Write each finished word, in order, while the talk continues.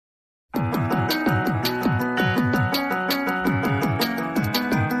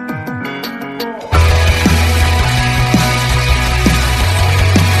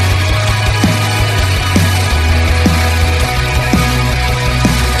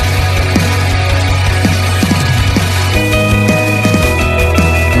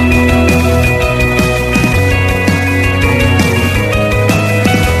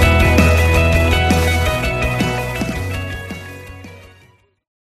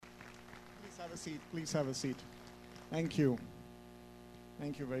Have a seat. Please have a seat. Thank you.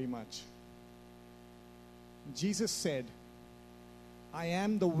 Thank you very much. Jesus said, I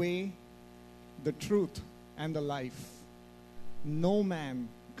am the way, the truth, and the life. No man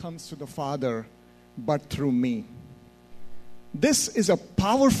comes to the Father but through me. This is a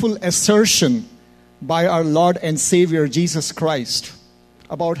powerful assertion by our Lord and Savior Jesus Christ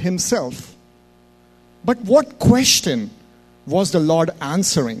about himself. But what question was the Lord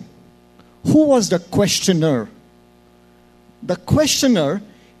answering? Who was the questioner? The questioner,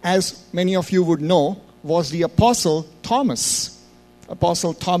 as many of you would know, was the Apostle Thomas.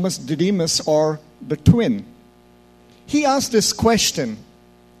 Apostle Thomas Didymus, or the twin. He asked this question.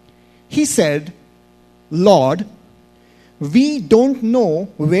 He said, Lord, we don't know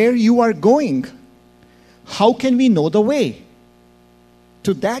where you are going. How can we know the way?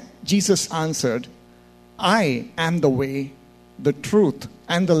 To that, Jesus answered, I am the way, the truth,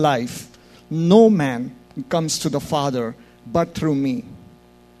 and the life. No man comes to the Father but through me.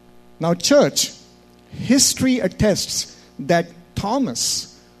 Now, church, history attests that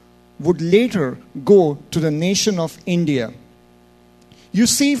Thomas would later go to the nation of India. You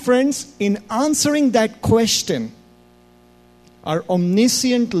see, friends, in answering that question, our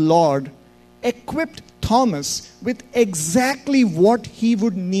omniscient Lord equipped Thomas with exactly what he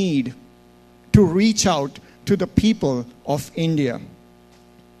would need to reach out to the people of India.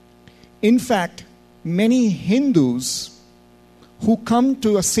 In fact, many Hindus who come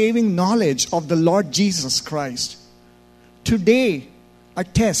to a saving knowledge of the Lord Jesus Christ today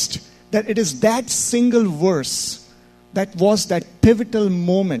attest that it is that single verse that was that pivotal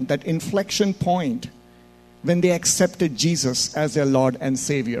moment, that inflection point when they accepted Jesus as their Lord and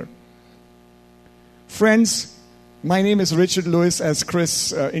Savior. Friends, my name is Richard Lewis, as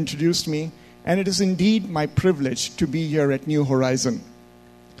Chris introduced me, and it is indeed my privilege to be here at New Horizon.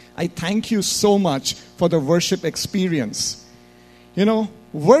 I thank you so much for the worship experience. You know,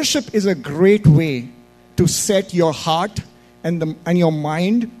 worship is a great way to set your heart and your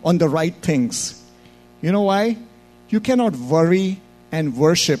mind on the right things. You know why? You cannot worry and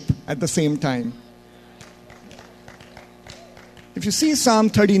worship at the same time. If you see Psalm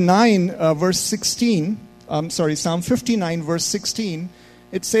 39, verse 16, Psalm 59, verse 16,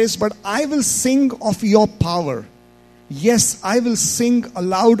 it says, but I will sing of your power. Yes, I will sing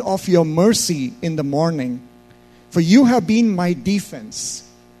aloud of your mercy in the morning. For you have been my defense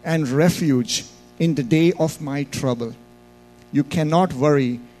and refuge in the day of my trouble. You cannot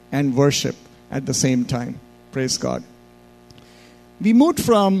worry and worship at the same time. Praise God. We moved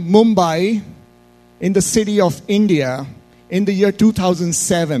from Mumbai in the city of India in the year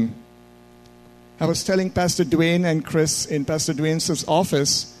 2007. I was telling Pastor Dwayne and Chris in Pastor Dwayne's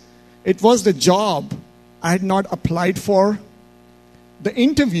office, it was the job I had not applied for, the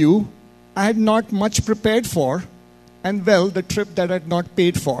interview I had not much prepared for, and the trip that I had not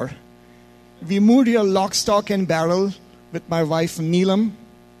paid for. We moved here lock, stock, and barrel with my wife Neelam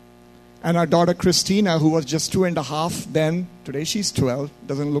and our daughter Christina, who was just 2.5 then. Today she's 12,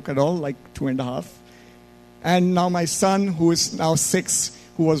 doesn't look at all like 2.5. And now my son, who is now 6,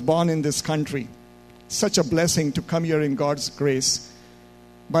 who was born in this country. Such a blessing to come here in God's grace.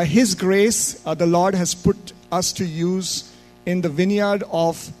 By His grace, the Lord has put us to use in the vineyard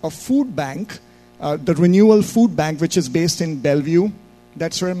of a food bank, the Renewal Food Bank, which is based in Bellevue.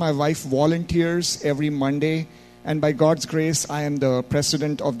 That's where my wife volunteers every Monday. And by God's grace, I am the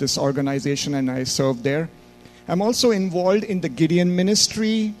president of this organization and I serve there. I'm also involved in the Gideon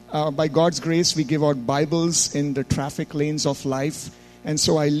ministry. By God's grace, we give out Bibles in the traffic lanes of life. And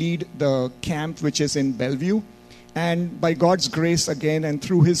so I lead the camp, which is in Bellevue. And by God's grace, again, and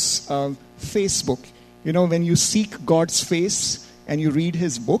through His Facebook, you know, when you seek God's face and you read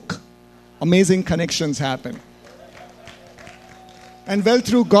His book, amazing connections happen. And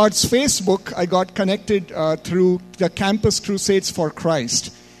through God's Facebook, I got connected through the Campus Crusades for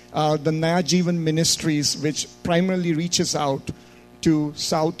Christ, the Naya Jeevan Ministries, which primarily reaches out to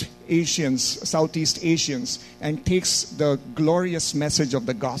Southeast Asians, and takes the glorious message of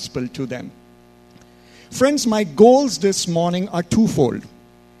the gospel to them. Friends, my goals this morning are twofold.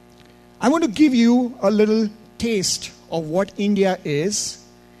 I want to give you a little taste of what India is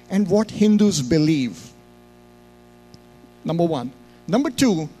and what Hindus believe. Number one. Number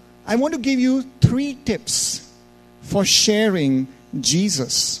two, I want to give you 3 tips for sharing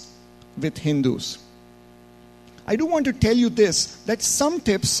Jesus with Hindus. I do want to tell you this, that some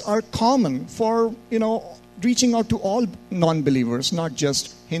tips are common for, reaching out to all non-believers, not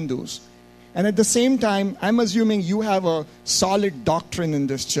just Hindus. And at the same time, I'm assuming you have a solid doctrine in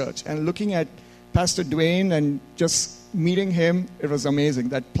this church. And looking at Pastor Dwayne and just meeting him, it was amazing.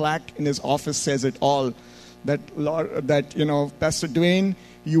 That plaque in his office says it all. That Pastor Dwayne,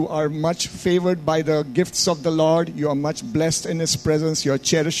 you are much favored by the gifts of the Lord. You are much blessed in his presence. You are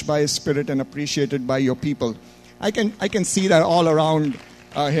cherished by his spirit and appreciated by your people. I can see that all around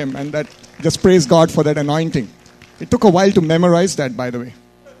him, and that just praise God for that anointing. It took a while to memorize that, by the way.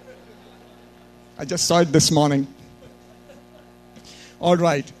 I just saw it this morning. All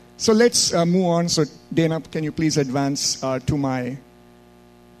right. So let's move on. So Dana, can you please advance to my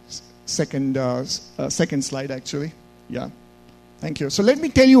second slide, actually? Yeah. Thank you. So let me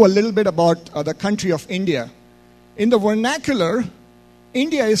tell you a little bit about the country of India. In the vernacular,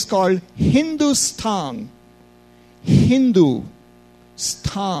 India is called Hindustan. Hindu,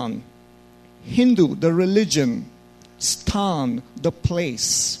 stan. Hindu, the religion. Stan, the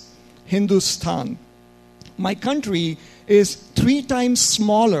place. Hindustan. My country is 3 times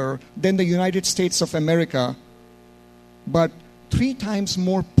smaller than the United States of America, but 3 times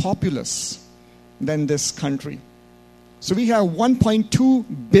more populous than this country. So we have 1.2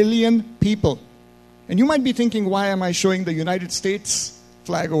 billion people. And you might be thinking, why am I showing the United States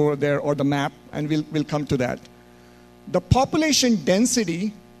flag over there or the map? And we'll come to that. The population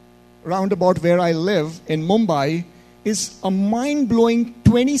density round about where I live in Mumbai is a mind-blowing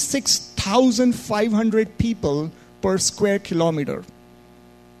 26,500 people per square kilometer.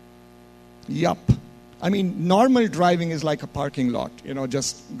 Yup. I mean, normal driving is like a parking lot,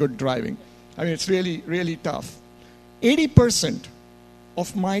 just good driving. I mean, it's really, really tough. 80%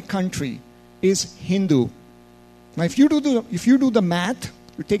 of my country is Hindu. Now, if you do the math,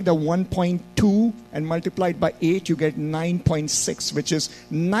 you take the 1.2 and multiply it by 8, you get 9.6, which is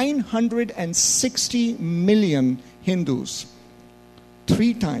 960 million Hindus.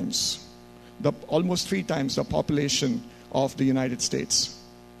 Almost 3 times the population of the United States.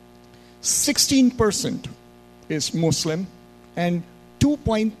 16% is Muslim and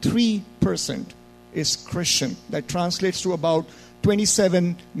 2.3% is Christian. That translates to about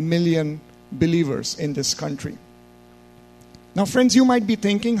 27 million believers in this country. Now, friends, you might be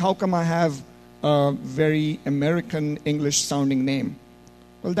thinking, how come I have a very American English sounding name?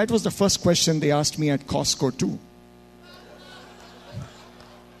 Well, that was the first question they asked me at Costco too.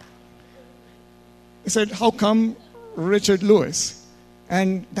 They said, how come Richard Lewis?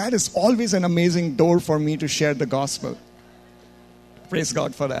 And that is always an amazing door for me to share the gospel. Praise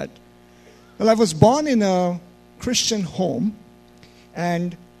God for that. Well, I was born in a Christian home,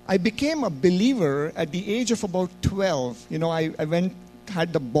 and I became a believer at the age of about 12. I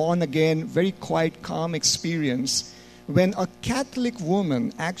had the born again, very quiet, calm experience when a Catholic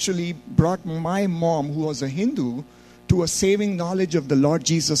woman actually brought my mom, who was a Hindu, to a saving knowledge of the Lord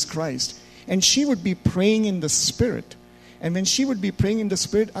Jesus Christ. And she would be praying in the Spirit. And when she would be praying in the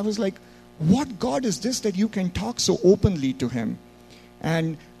Spirit, I was like, what God is this that you can talk so openly to him?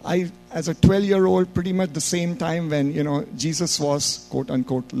 And I, as a 12-year-old, pretty much the same time when, Jesus was,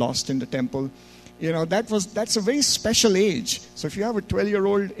 quote-unquote, lost in the temple, that's a very special age. So if you have a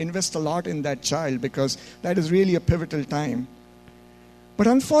 12-year-old, invest a lot in that child, because that is really a pivotal time. But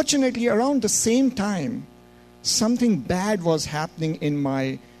unfortunately, around the same time, something bad was happening in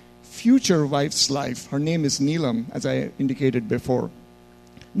my future wife's life. Her name is Neelam, as I indicated before.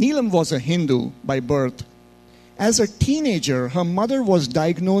 Neelam was a Hindu by birth. As a teenager, her mother was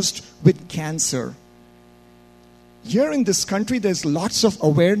diagnosed with cancer. Here in this country, there's lots of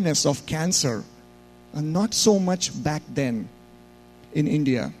awareness of cancer, and not so much back then in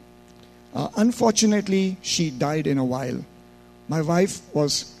India. Unfortunately, she died in a while. My wife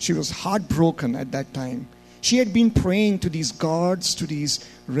was heartbroken at that time. She had been praying to these gods, to these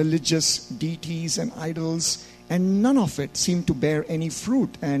religious deities and idols, and none of it seemed to bear any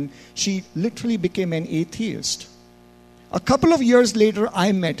fruit, and she literally became an atheist. A couple of years later,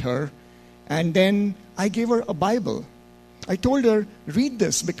 I met her, and then I gave her a Bible. I told her, read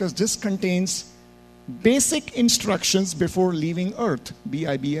this, because this contains basic instructions before leaving earth,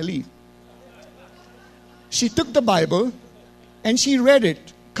 Bible. She took the Bible, and she read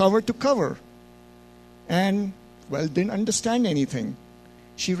it cover to cover. And, didn't understand anything.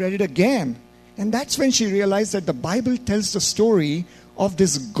 She read it again. And that's when she realized that the Bible tells the story of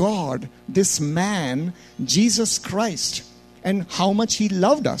this God, this man, Jesus Christ, and how much he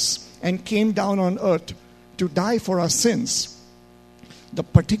loved us and came down on earth to die for our sins. The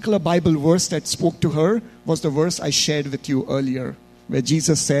particular Bible verse that spoke to her was the verse I shared with you earlier, where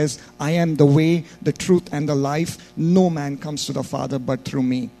Jesus says, I am the way, the truth, and the life. No man comes to the Father but through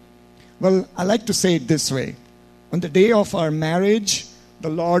me. Well, I like to say it this way. On the day of our marriage, the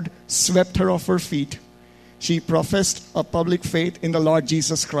Lord swept her off her feet. She professed a public faith in the Lord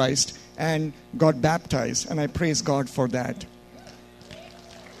Jesus Christ. and got baptized. And I praise God for that.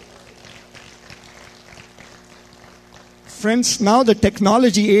 Friends, now the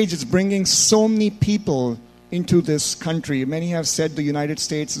technology age is bringing so many people into this country. Many have said the United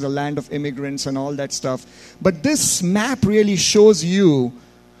States is a land of immigrants and all that stuff. But this map really shows you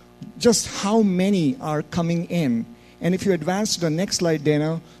just how many are coming in. And if you advance to the next slide,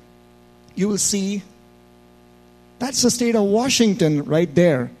 Dana, you will see that's the state of Washington right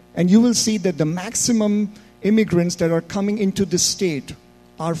there. And you will see that the maximum immigrants that are coming into this state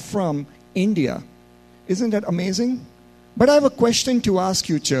are from India. Isn't that amazing? But I have a question to ask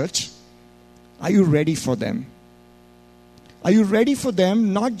you, church. Are you ready for them? Are you ready for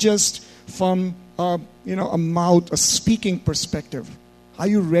them, not just from a mouth, a speaking perspective? Are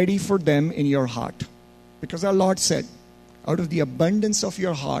you ready for them in your heart? Because our Lord said, out of the abundance of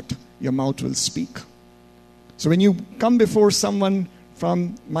your heart, your mouth will speak. So when you come before someone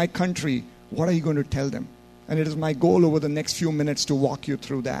from my country, what are you going to tell them? And it is my goal over the next few minutes to walk you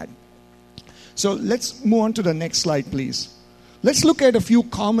through that. So let's move on to the next slide, please. Let's look at a few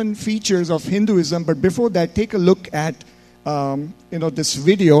common features of Hinduism. But before that, take a look at this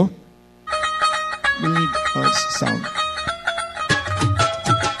video. We need sound.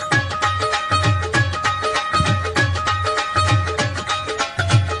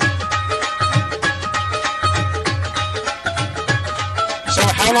 So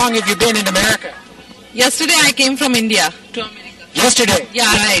how long have you been in America? Yesterday I came from India to America. Yesterday? Yeah,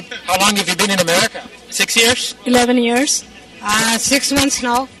 right. How long have you been in America? 6 years. 11 years. 6 months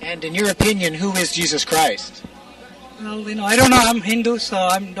now. And in your opinion, who is Jesus Christ? Well, I don't know. I'm Hindu, so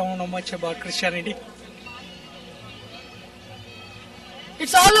I don't know much about Christianity.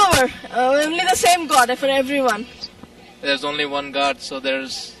 It's all over. Only the same God for everyone. There's only one God, so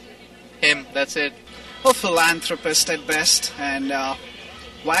there's Him. That's it. A philanthropist at best, and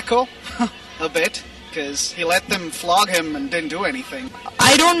wacko a bit, because he let them flog him and didn't do anything.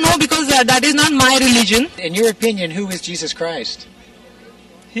 I don't know because that is not my religion. In your opinion, who is Jesus Christ?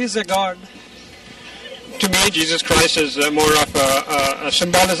 He's a God. To me, Jesus Christ is more of a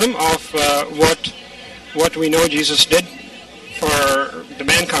symbolism of what we know Jesus did for the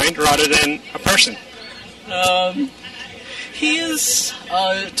mankind rather than a person. He is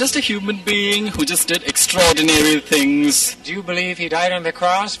just a human being who just did extraordinary things. Do you believe he died on the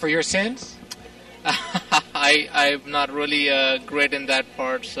cross for your sins? I'm not really great in that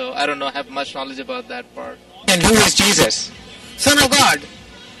part, so I don't have much knowledge about that part. And who is Jesus? Son of God.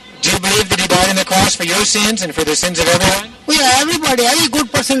 Do you believe that he died on the cross for your sins and for the sins of everyone? Oh, yeah, everybody. Every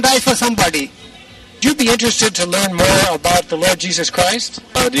good person dies for somebody. Would you be interested to learn more about the Lord Jesus Christ?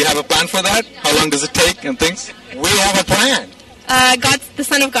 Do you have a plan for that? How long does it take and things? We have a plan. God's the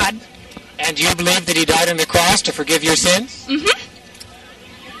Son of God. And do you believe that he died on the cross to forgive your sins?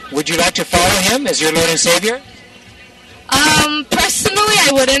 Mm-hmm. Would you like to follow him as your Lord and Savior? Personally, I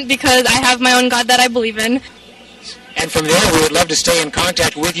wouldn't because I have my own God that I believe in. And from there, we would love to stay in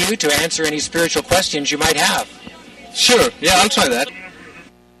contact with you to answer any spiritual questions you might have. Sure. Yeah, I'll try that.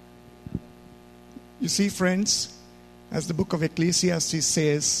 You see, friends, as the book of Ecclesiastes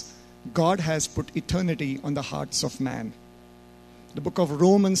says, God has put eternity on the hearts of man. The book of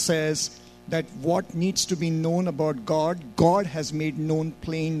Romans says that what needs to be known about God, God has made known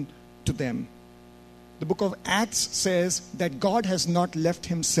plain to them. The book of Acts says that God has not left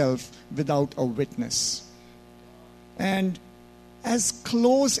himself without a witness. And as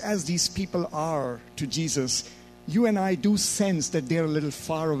close as these people are to Jesus, you and I do sense that they're a little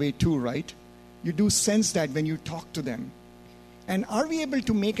far away too, right? You do sense that when you talk to them. And are we able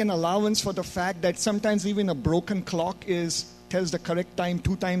to make an allowance for the fact that sometimes even a broken clock tells the correct time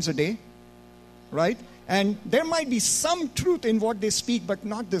 2 times a day? Right? And there might be some truth in what they speak, but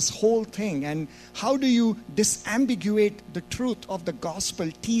not this whole thing. And how do you disambiguate the truth of the gospel,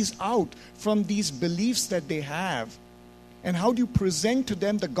 tease out from these beliefs that they have? And how do you present to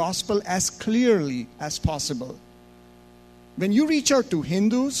them the gospel as clearly as possible? When you reach out to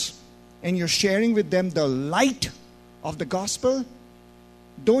Hindus and you're sharing with them the light of the gospel,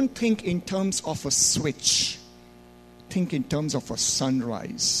 don't think in terms of a switch. Think in terms of a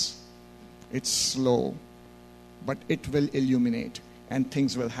sunrise. It's slow, but it will illuminate and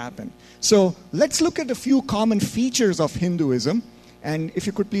things will happen. So let's look at a few common features of Hinduism. And if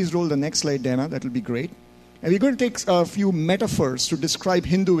you could please roll the next slide, Dana, that will be great. And we're going to take a few metaphors to describe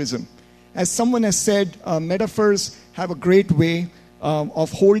Hinduism. As someone has said, metaphors have a great way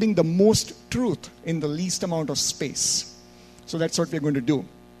of holding the most truth in the least amount of space. So that's what we're going to do.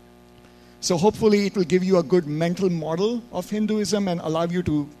 So hopefully it will give you a good mental model of Hinduism and allow you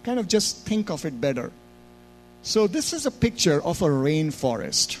to kind of just think of it better. So this is a picture of a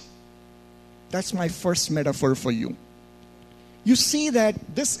rainforest. That's my first metaphor for you. You see that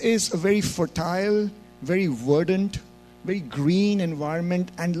this is a very fertile, very verdant, very green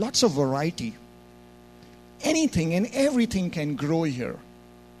environment and lots of variety. Anything and everything can grow here.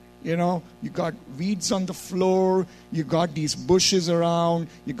 You know, you got weeds on the floor, you got these bushes around,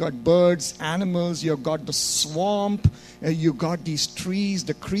 you got birds, animals, you got the swamp, you got these trees,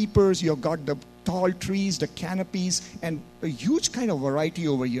 the creepers, you got the tall trees, the canopies, and a huge kind of variety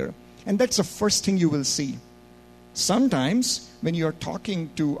over here. And that's the first thing you will see. Sometimes, when you're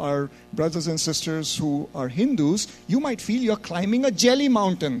talking to our brothers and sisters who are Hindus, you might feel you're climbing a jelly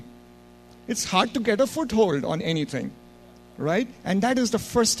mountain. It's hard to get a foothold on anything, right? And that is the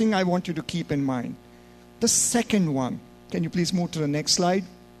first thing I want you to keep in mind. The second one, can you please move to the next slide?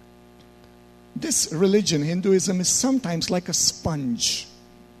 This religion, Hinduism, is sometimes like a sponge.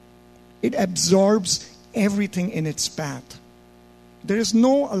 It absorbs everything in its path. There is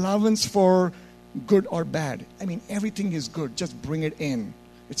no allowance for good or bad. I mean, everything is good. Just bring it in.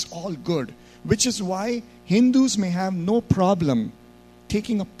 It's all good. Which is why Hindus may have no problem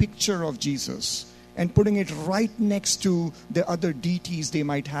taking a picture of Jesus and putting it right next to the other deities they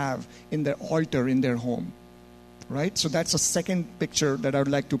might have in their altar in their home. Right? So that's a second picture that I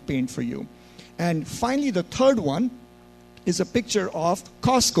would like to paint for you. And finally, the third one is a picture of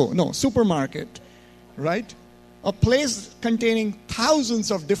supermarket. Right? A place containing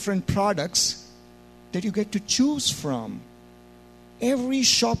thousands of different products that you get to choose from. Every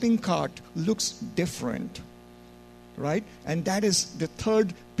shopping cart looks different, right? And that is the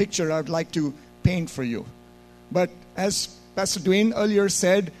third picture I'd like to paint for you. But as Pastor Dwayne earlier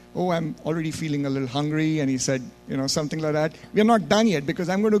said, I'm already feeling a little hungry, and he said, something like that. We're not done yet, because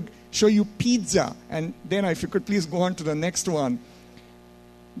I'm going to show you pizza. And then if you could please go on to the next one.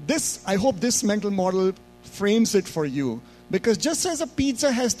 I hope this mental model frames it for you. Because just as a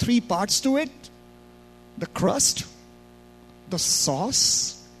pizza has 3 parts to it, the crust, the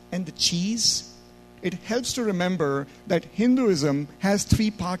sauce, and the cheese, it helps to remember that Hinduism has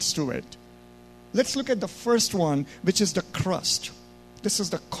 3 parts to it. Let's look at the first one, which is the crust. This is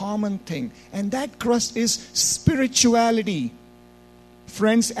the common thing. And that crust is spirituality.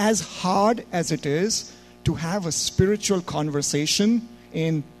 Friends, as hard as it is to have a spiritual conversation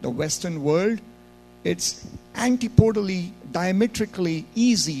in the Western world, it's antipodally, diametrically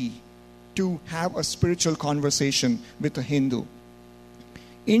easy to have a spiritual conversation with a Hindu.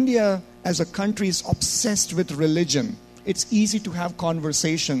 India as a country is obsessed with religion. It's easy to have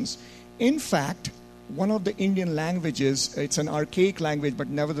conversations. In fact, one of the Indian languages, it's an archaic language, but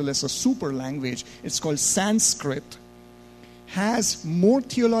nevertheless a super language, it's called Sanskrit, has more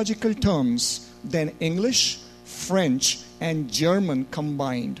theological terms than English, French, and German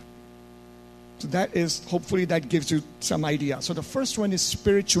combined. So hopefully that gives you some idea. So the first one is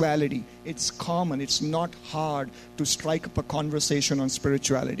spirituality. It's common. It's not hard to strike up a conversation on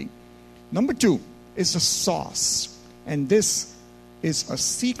spirituality. Number 2 is the sauce. And this is a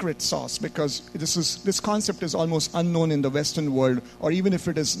secret sauce, because this concept is almost unknown in the Western world, or even if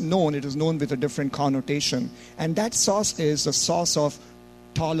it is known with a different connotation. And that sauce is the sauce of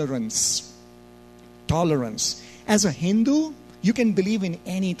tolerance. Tolerance. As a Hindu, you can believe in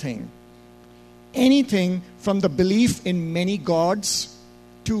anything. Anything from the belief in many gods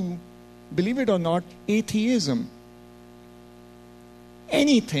to, believe it or not, atheism.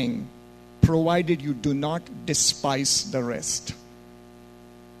 Anything, provided you do not despise the rest.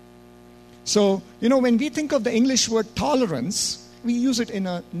 So, when we think of the English word tolerance, we use it in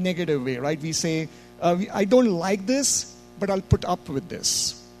a negative way, right? We say, I don't like this, but I'll put up with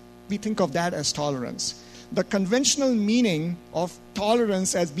this. We think of that as tolerance. The conventional meaning of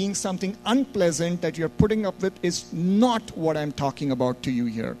tolerance as being something unpleasant that you're putting up with is not what I'm talking about to you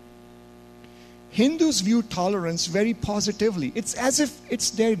here. Hindus view tolerance very positively. It's as if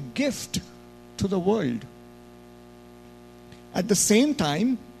it's their gift to the world. At the same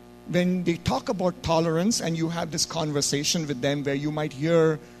time, when they talk about tolerance and you have this conversation with them where you might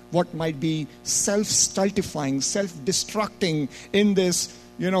hear what might be self-stultifying, self-destructing in this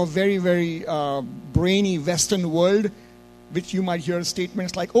very, very brainy Western world, which you might hear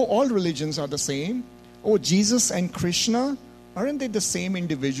statements like, all religions are the same. Jesus and Krishna, aren't they the same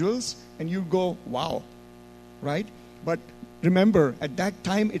individuals? And you go, wow, right? But remember, at that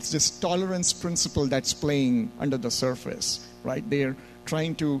time, it's this tolerance principle that's playing under the surface, right? They're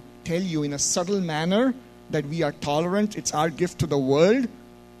trying to tell you in a subtle manner that we are tolerant. It's our gift to the world,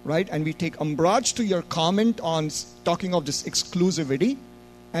 right? And we take umbrage to your comment on talking of this exclusivity.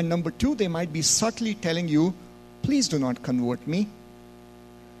 And number 2, they might be subtly telling you, please do not convert me.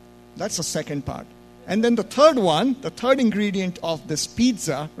 That's the second part. And then the third one, the third ingredient of this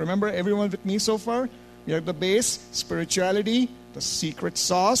pizza, remember everyone with me so far? We have the base, spirituality, the secret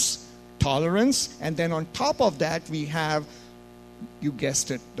sauce, tolerance, and then on top of that we have, you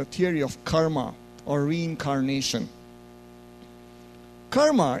guessed it, the theory of karma or reincarnation.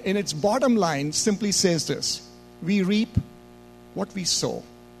 Karma, in its bottom line, simply says this: we reap what we sow.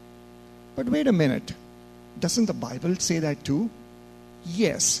 But wait a minute, doesn't the Bible say that too?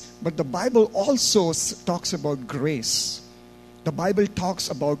 Yes, but the Bible also talks about grace. The Bible talks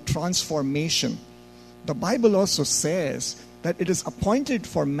about transformation. The Bible also says that it is appointed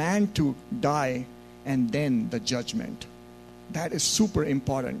for man to die and then the judgment. That is super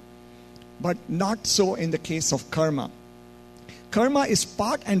important. But not so in the case of karma. Karma is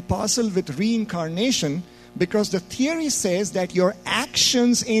part and parcel with reincarnation because the theory says that your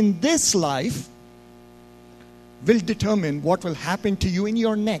actions in this life will determine what will happen to you in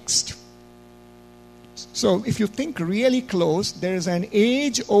your next. So if you think really close, there is an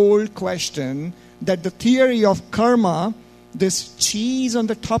age-old question that the theory of karma, this cheese on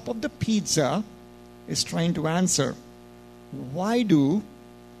the top of the pizza, is trying to answer. Why do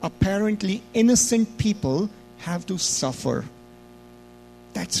apparently innocent people have to suffer?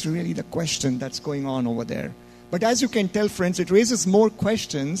 That's really the question that's going on over there. But as you can tell, friends, it raises more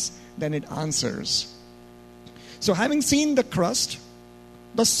questions than it answers. So having seen the crust,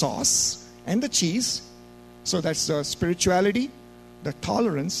 the sauce, and the cheese, so that's the spirituality, the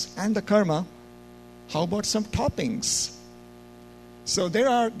tolerance, and the karma, how about some toppings? So there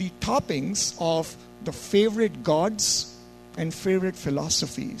are the toppings of the favorite gods and favorite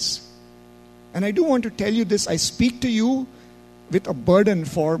philosophies. And I do want to tell you this, I speak to you with a burden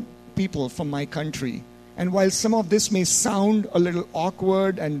for people from my country. And while some of this may sound a little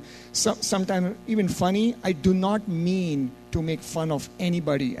awkward and sometimes even funny, I do not mean to make fun of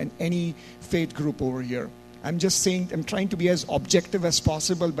anybody and any faith group over here. I'm just saying, I'm trying to be as objective as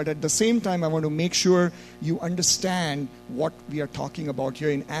possible, but at the same time, I want to make sure you understand what we are talking about here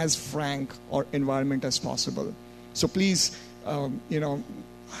in as frank or environment as possible. So please,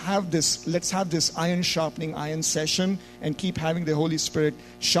 let's have this iron sharpening iron session and keep having the Holy Spirit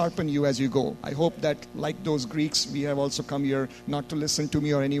sharpen you as you go. I hope that, like those Greeks, we have also come here not to listen to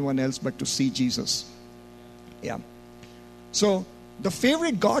me or anyone else, but to see Jesus. Yeah. So the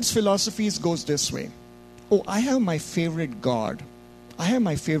favorite God's philosophies goes this way. Oh, I have my favorite God. I have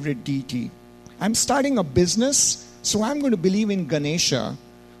my favorite deity. I'm starting a business, so I'm going to believe in Ganesha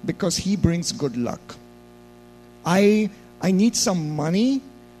because he brings good luck. I need some money.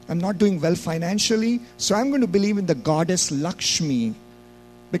 I'm not doing well financially, so I'm going to believe in the goddess Lakshmi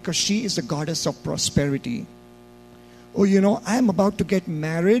because she is the goddess of prosperity. Oh, I'm about to get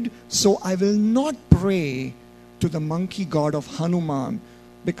married, so I will not pray to the monkey god of Hanuman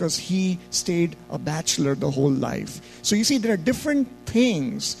because he stayed a bachelor the whole life. So you see, there are different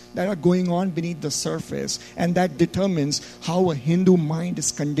things that are going on beneath the surface, and that determines how a Hindu mind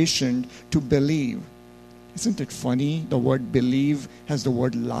is conditioned to believe. Isn't it funny? The word believe has the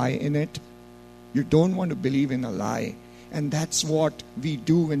word lie in it. You don't want to believe in a lie. And that's what we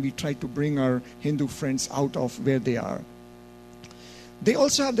do when we try to bring our Hindu friends out of where they are. They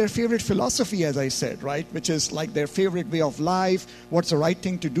also have their favorite philosophy, as I said, right? Which is like their favorite way of life, what's the right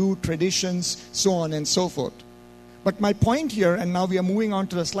thing to do, traditions, so on and so forth. But my point here, and now we are moving on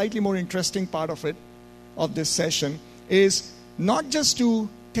to the slightly more interesting part of it, of this session, is not just to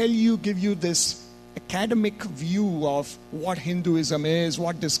tell you, give you this academic view of what Hinduism is,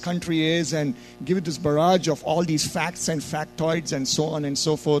 what this country is, and give it this barrage of all these facts and factoids and so on and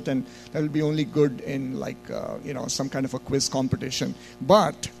so forth, and that will be only good in some kind of a quiz competition.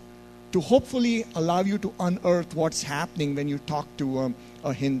 But to hopefully allow you to unearth what's happening when you talk to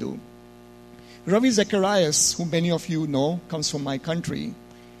a Hindu. Ravi Zacharias, who many of you know, comes from my country,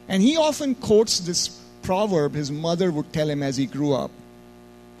 and he often quotes this proverb his mother would tell him as he grew up.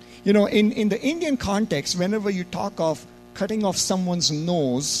 In the Indian context, whenever you talk of cutting off someone's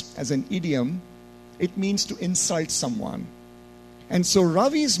nose as an idiom, it means to insult someone. And so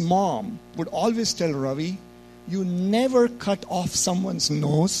Ravi's mom would always tell Ravi, you never cut off someone's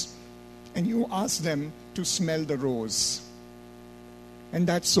nose and you ask them to smell the rose. And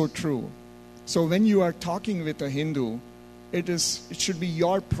that's so true. So when you are talking with a Hindu, it should be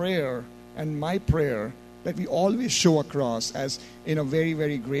your prayer and my prayer that we always show across as in a very,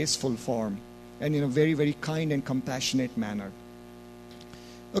 very graceful form and in a very, very kind and compassionate manner.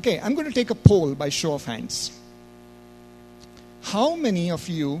 Okay, I'm going to take a poll by show of hands. How many of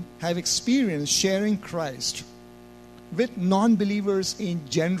you have experienced sharing Christ with non-believers in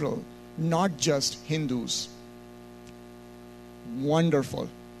general, not just Hindus? Wonderful.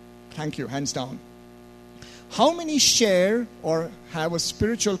 Thank you. Hands down. How many share or have a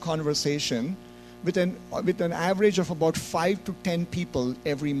spiritual conversation with an average of about 5 to 10 people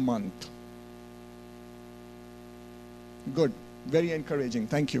every month? Good. Very encouraging.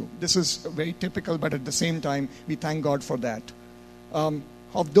 Thank you. This is very typical, but at the same time, we thank God for that.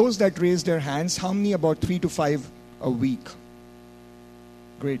 Of those that raised their hands, how many? About 3 to 5 a week.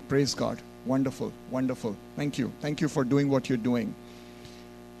 Great. Praise God. Wonderful. Wonderful. Thank you. Thank you for doing what you're doing.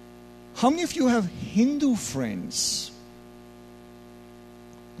 How many of you have Hindu friends?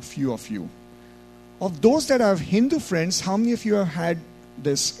 A few of you. Of those that have Hindu friends, how many of you have had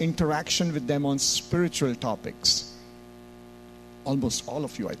this interaction with them on spiritual topics? Almost all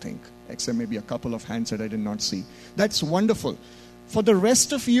of you, I think, except maybe a couple of hands that I did not see. That's wonderful. For the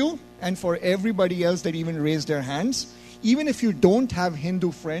rest of you, and for everybody else that even raised their hands, even if you don't have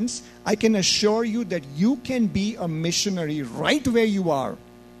Hindu friends, I can assure you that you can be a missionary right where you are,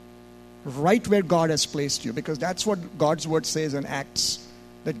 right where God has placed you, because that's what God's word says in Acts,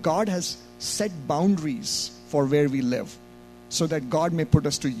 that God has set boundaries for where we live, so that God may put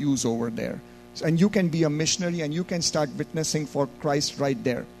us to use over there. And you can be a missionary and you can start witnessing for Christ right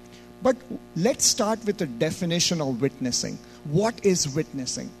there. But let's start with the definition of witnessing. What is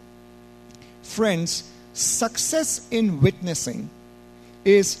witnessing? Friends, success in witnessing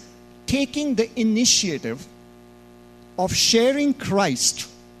is taking the initiative of sharing Christ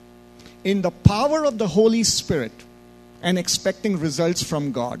in the power of the Holy Spirit and expecting results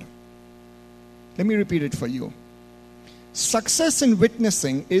from God. Let me repeat it for you. Success in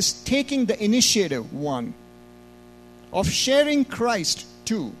witnessing is taking the initiative, 1, of sharing Christ,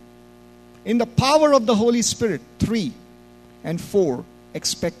 2, in the power of the Holy Spirit, 3, and 4,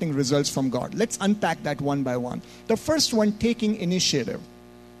 expecting results from God. Let's unpack that one by one. The first one, taking initiative.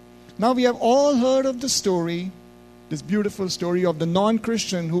 Now we have all heard of the story, this beautiful story of the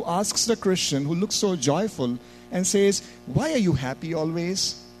non-Christian who asks the Christian, who looks so joyful, and says, "Why are you happy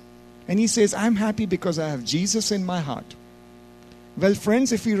always?" And he says, "I'm happy because I have Jesus in my heart." Well,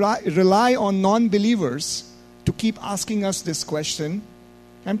 friends, if we rely on non-believers to keep asking us this question,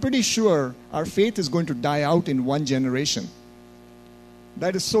 I'm pretty sure our faith is going to die out in one generation.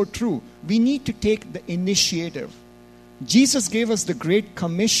 That is so true. We need to take the initiative. Jesus gave us the Great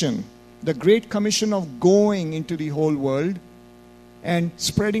Commission of going into the whole world and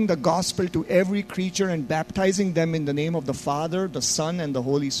spreading the gospel to every creature and baptizing them in the name of the Father, the Son, and the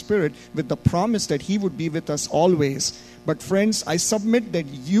Holy Spirit, with the promise that He would be with us always. But friends, I submit that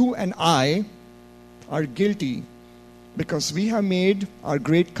you and I are guilty because we have made our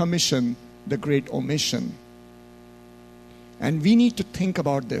Great Commission the Great Omission. And we need to think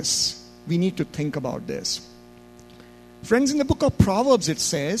about this. We need to think about this. Friends, in the book of Proverbs it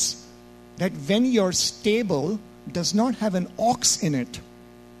says that when your stable does not have an ox in it,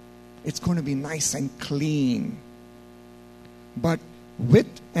 it's going to be nice and clean. But with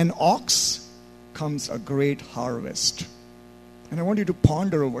an ox comes a great harvest. And I want you to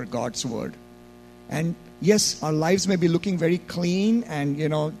ponder over God's word. And yes, our lives may be looking very clean and,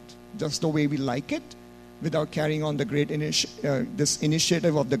 just the way we like it, without carrying on the this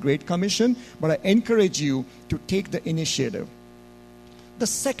initiative of the Great Commission. But I encourage you to take the initiative. The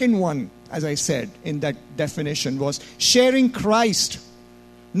second one, as I said in that definition, was sharing Christ.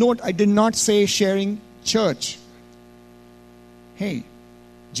 Note, I did not say sharing church. Hey,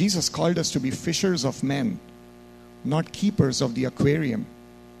 Jesus called us to be fishers of men, not keepers of the aquarium.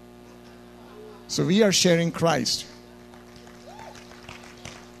 So we are sharing Christ.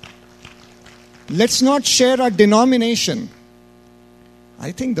 Let's not share our denomination.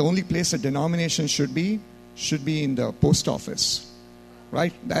 I think the only place a denomination should be in the post office.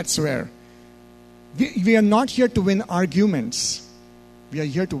 Right? That's where. We are not here to win arguments. We are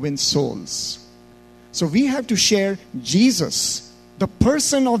here to win souls. So we have to share Jesus, the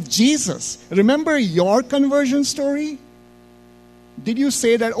person of Jesus. Remember your conversion story? Did you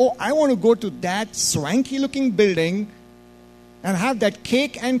say that, I want to go to that swanky looking building and have that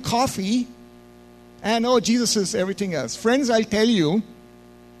cake and coffee, and Jesus is everything else? Friends, I'll tell you,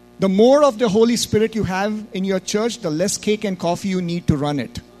 the more of the Holy Spirit you have in your church, the less cake and coffee you need to run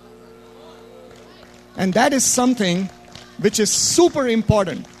it. And that is something which is super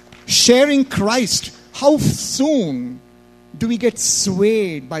important. Sharing Christ. How soon do we get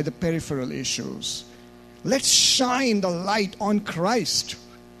swayed by the peripheral issues? Let's shine the light on Christ,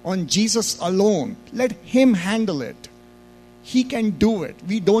 on Jesus alone. Let Him handle it. He can do it.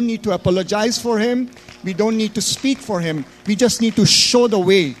 We don't need to apologize for Him. We don't need to speak for Him. We just need to show the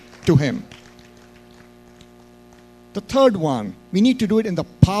way to Him. The third one, we need to do it in the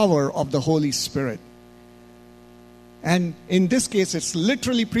power of the Holy Spirit. And in this case, it's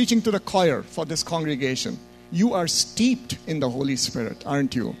literally preaching to the choir for this congregation. you are steeped in the Holy Spirit,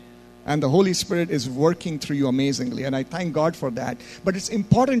 aren't you? And the Holy Spirit is working through you amazingly. And I thank God for that. But it's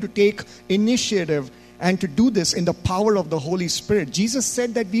important to take initiative and to do this in the power of the Holy Spirit. Jesus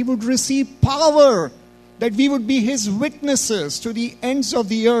said that we would receive power, that we would be His witnesses to the ends of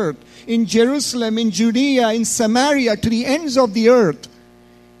the earth, in Jerusalem, in Judea, in Samaria, to the ends of the earth.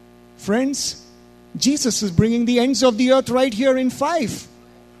 Friends, Jesus is bringing the ends of the earth right here in Fife,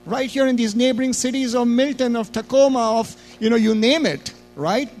 right here in these neighboring cities of Milton, of Tacoma, of, you name it,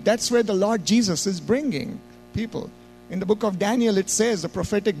 right? That's where the Lord Jesus is bringing people. In the book of Daniel, it says, the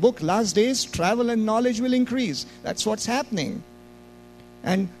prophetic book, last days, travel and knowledge will increase. That's what's happening.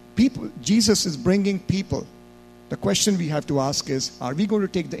 And Jesus is bringing people. The question we have to ask is, are we going to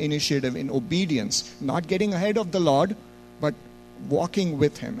take the initiative in obedience, not getting ahead of the Lord, but walking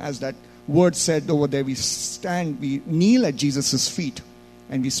with Him? As that word said over there, we kneel at Jesus' feet,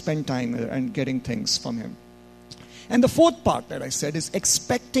 and we spend time and getting things from Him. And the fourth part that I said is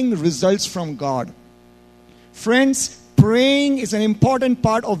expecting results from God. Friends, praying is an important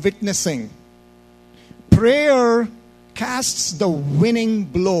part of witnessing. Prayer casts the winning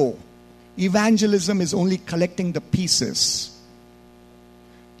blow. Evangelism is only collecting the pieces.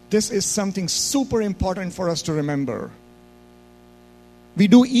 This is something super important for us to remember. We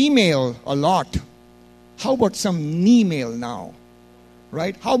do email a lot. How about some email now?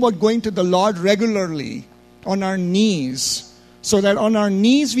 Right? How about going to the Lord regularly on our knees, so that on our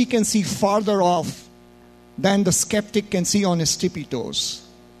knees we can see farther off than the skeptic can see on his tippy toes?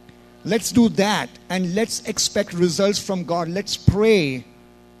 Let's do that, and let's expect results from God. Let's pray.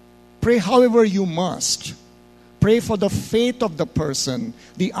 Pray however you must. Pray for the faith of the person,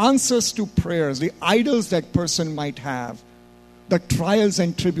 the answers to prayers, the idols that person might have, the trials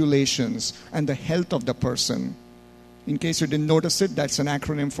and tribulations, and the health of the person. In case you didn't notice it, that's an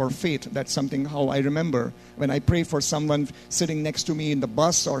acronym for faith. That's something how I remember when I pray for someone sitting next to me in the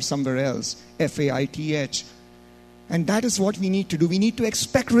bus or somewhere else. FAITH. And that is what we need to do. We need to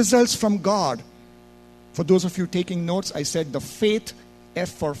expect results from God. For those of you taking notes, I said the faith, F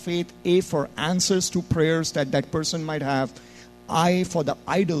for faith, A for answers to prayers that person might have, I for the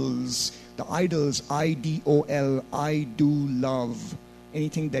idols, IDOL, I do love.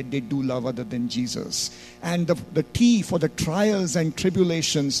 Anything that they do love other than Jesus. And the T for the trials and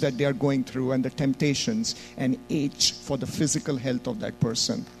tribulations that they are going through and the temptations. And H for the physical health of that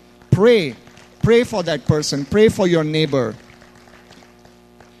person. Pray. Pray for that person. Pray for your neighbor.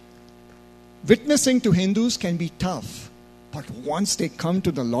 Witnessing to Hindus can be tough. But once they come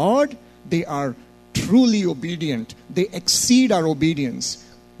to the Lord, they are truly obedient. They exceed our obedience.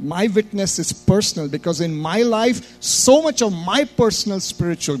 My witness is personal, because in my life, so much of my personal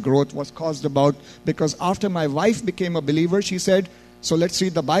spiritual growth was caused about because after my wife became a believer, she said, so let's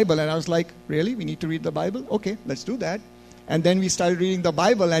read the Bible. And I was like, really? We need to read the Bible? Okay, let's do that. And then we started reading the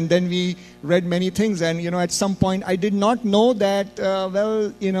Bible, and then we read many things. And, at some point, I did not know that,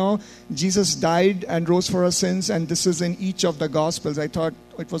 Jesus died and rose for our sins, and this is in each of the Gospels. I thought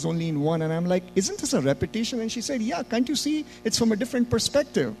it was only in one. And I'm like, isn't this a repetition? And she said, yeah, can't you see? It's from a different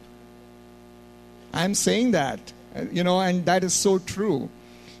perspective. I'm saying that, and that is so true.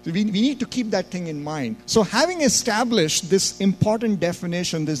 We need to keep that thing in mind. So having established this important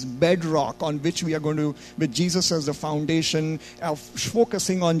definition, this bedrock on which we are going to, with Jesus as the foundation,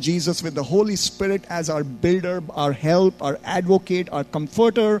 focusing on Jesus with the Holy Spirit as our builder, our help, our advocate, our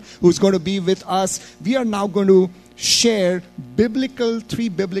comforter, who's going to be with us, we are now going to share three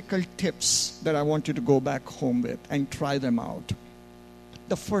biblical tips that I want you to go back home with and try them out.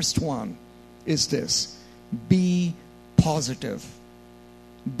 The first one is this: be positive.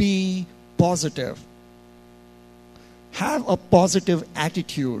 Be positive. Have a positive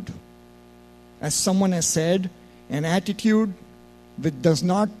attitude. As someone has said, an attitude that does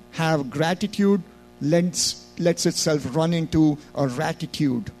not have gratitude lets itself run into a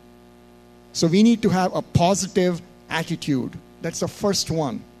ratitude. So we need to have a positive attitude. That's the first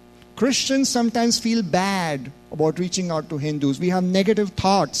one. Christians sometimes feel bad about reaching out to Hindus. We have negative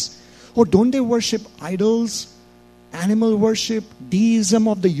thoughts. Oh, don't they worship idols? Animal worship, deism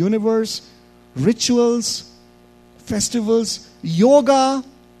of the universe, rituals, festivals, yoga,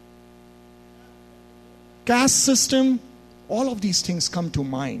 caste system, all of these things come to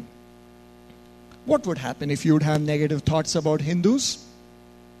mind. What would happen if you would have negative thoughts about Hindus?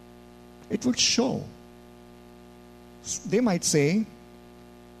 It would show. They might say,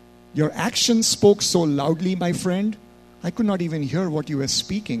 your actions spoke so loudly, my friend, I could not even hear what you were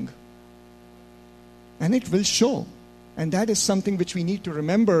speaking. And it will show. And that is something which we need to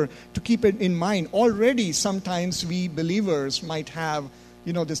remember, to keep it in mind. Already, sometimes we believers might have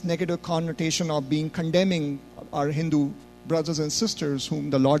this negative connotation of being condemning our Hindu brothers and sisters whom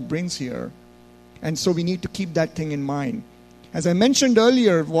the Lord brings here. And so we need to keep that thing in mind. As I mentioned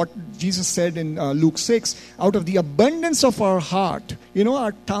earlier, what Jesus said in Luke 6, out of the abundance of our heart,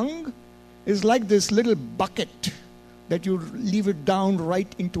 our tongue is like this little bucket that you leave it down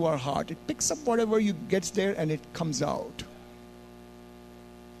right into our heart. It picks up whatever gets there and it comes out.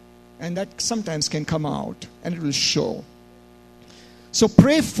 And that sometimes can come out and it will show. So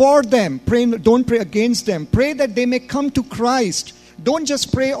pray for them. Don't pray against them. Pray that they may come to Christ. Don't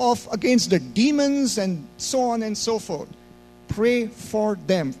just pray against the demons and so on and so forth. Pray for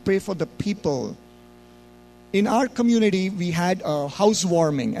them. Pray for the people. In our community, we had a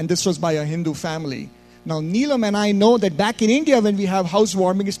housewarming, and this was by a Hindu family. Now, Neelam and I know that back in India, when we have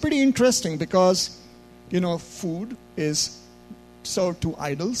housewarming, it's pretty interesting because, food is served to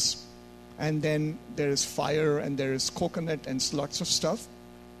idols, and then there is fire, and there is coconut, and lots of stuff.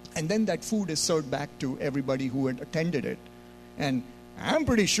 And then that food is served back to everybody who had attended it. And I'm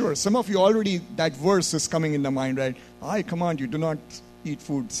pretty sure some of you already, that verse is coming in the mind, right? I command you, do not eat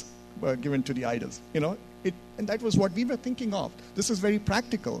foods given to the idols. And that was what we were thinking of. This is very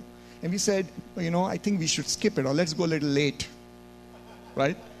practical. And we said, I think we should skip it, or let's go a little late.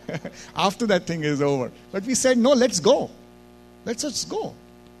 Right? After that thing is over. But we said, no, let's go. Let's just go.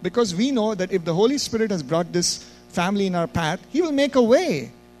 Because we know that if the Holy Spirit has brought this family in our path, He will make a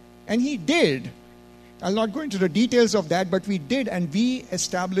way. And He did. I'll not go into the details of that, but we did, and we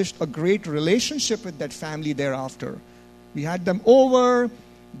established a great relationship with that family thereafter. We had them over.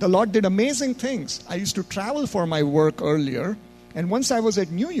 The Lord did amazing things. I used to travel for my work earlier, and once I was at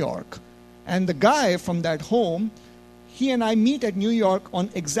New York, and the guy from that home, he and I meet at New York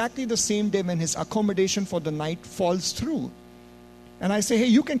on exactly the same day when his accommodation for the night falls through. And I say, hey,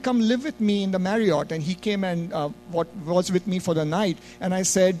 you can come live with me in the Marriott. And he came and was with me for the night. And I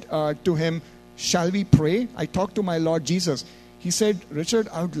said to him, shall we pray? I talked to my Lord Jesus. He said, Richard,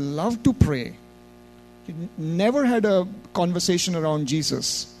 I would love to pray. He never had a conversation around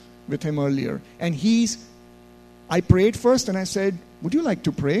Jesus with him earlier. And I prayed first and I said, would you like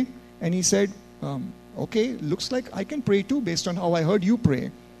to pray? And he said, okay, looks like I can pray too based on how I heard you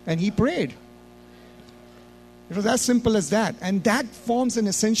pray. And he prayed. It was as simple as that. And that forms an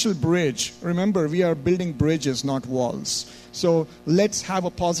essential bridge. Remember, we are building bridges, not walls. So let's have a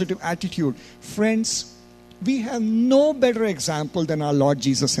positive attitude. Friends, we have no better example than our Lord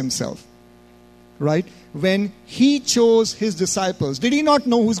Jesus Himself. Right? When He chose His disciples, did He not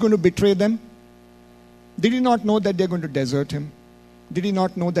know who's going to betray them? Did He not know that they're going to desert Him? Did He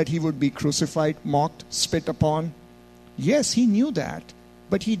not know that He would be crucified, mocked, spit upon? Yes, He knew that.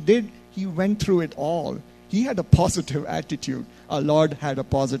 But He went through it all. He had a positive attitude. Our Lord had a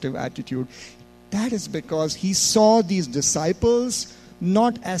positive attitude. That is because He saw these disciples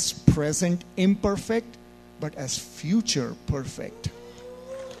not as present imperfect, but as future perfect.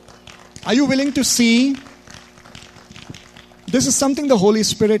 Are you willing to see? This is something the Holy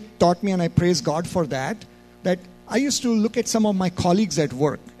Spirit taught me, and I praise God for that. That I used to look at some of my colleagues at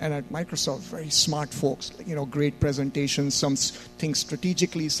work and at Microsoft, very smart folks, great presentations, some things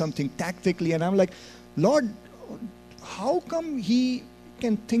strategically, something tactically, and I'm like, Lord, how come he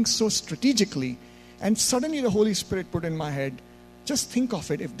can think so strategically? And suddenly the Holy Spirit put in my head, just think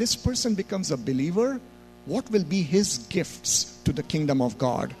of it. If this person becomes a believer, what will be his gifts to the kingdom of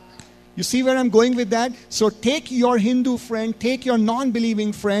God? You see where I'm going with that? So take your Hindu friend, take your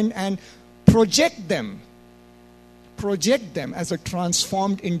non-believing friend and project them. Project them as a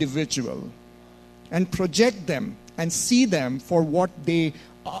transformed individual. And project them and see them for what they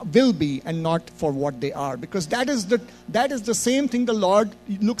will be and not for what they are, because that is the same thing the Lord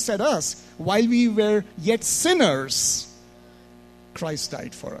looks at us. While we were yet sinners, Christ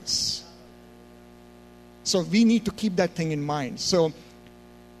died for us. So we need to keep that thing in mind. So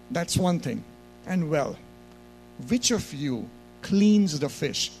that's one thing. And which of you cleans the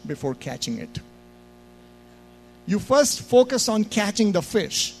fish before catching it? You first focus on catching the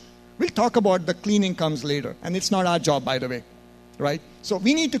fish. We'll talk about the cleaning comes later, and it's not our job, by the way. Right? So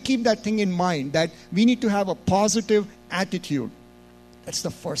we need to keep that thing in mind, that we need to have a positive attitude. That's the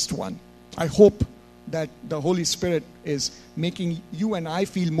first one. I hope that the Holy Spirit is making you and I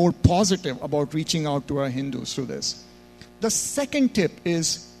feel more positive about reaching out to our Hindus through this. The second tip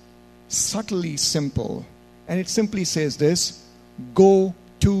is subtly simple. And it simply says this: go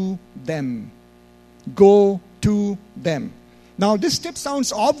to them. Go to them. Now this tip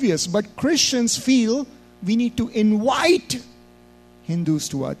sounds obvious, but Christians feel we need to invite Hindus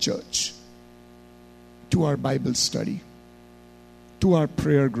to our church, to our Bible study, to our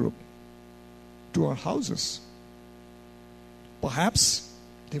prayer group, to our houses. Perhaps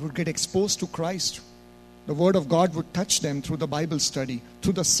They would get exposed to Christ. The Word of God would touch them through the Bible study,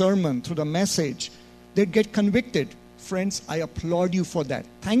 through the sermon, through the message. They'd get convicted. Friends, I applaud you for that.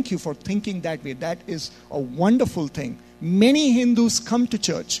 Thank you for thinking that way. That is a wonderful thing. Many Hindus come to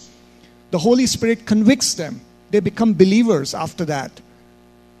church. The Holy Spirit convicts them. They become believers after that.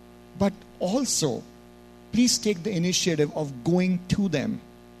 But also, please take the initiative of going to them.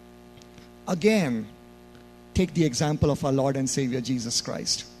 Again, take the example of our Lord and Savior Jesus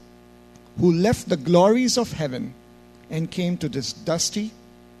Christ, who left the glories of heaven and came to this dusty,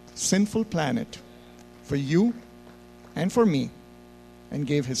 sinful planet for you and for me and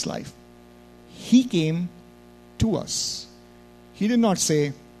gave his life. He came to us. He did not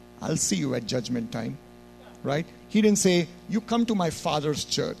say, I'll see you at judgment time, right? He didn't say, you come to my Father's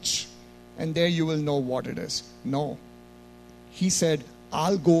church and there you will know what it is. No. He said,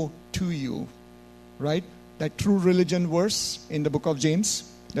 I'll go to you, right? That true religion verse in the book of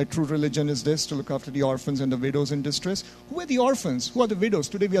James, that true religion is this, to look after the orphans and the widows in distress. Who are the orphans? Who are the widows?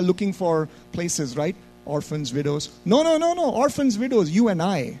 Today we are looking for places, right? Orphans, widows. No. Orphans, widows, you and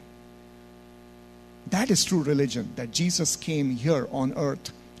I. That is true religion, that Jesus came here on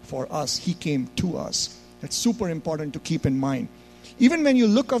earth for us. He came to us. That's super important to keep in mind. Even when you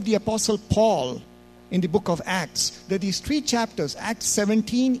look of the Apostle Paul in the book of Acts, there are these 3 chapters, Acts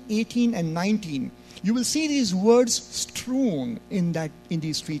 17, 18, and 19. You will see these words strewn in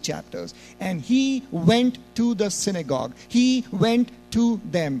these 3 chapters. And he went to the synagogue. He went to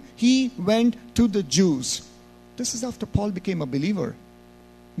them. He went to the Jews. This is after Paul became a believer.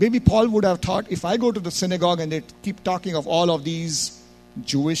 Maybe Paul would have thought, if I go to the synagogue and they keep talking of all of these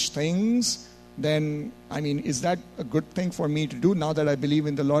Jewish things, then, is that a good thing for me to do now that I believe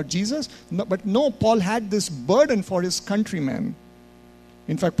in the Lord Jesus? No, but no, Paul had this burden for his countrymen.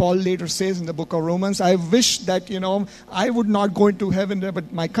 In fact, Paul later says in the book of Romans, I wish that, I would not go into heaven there,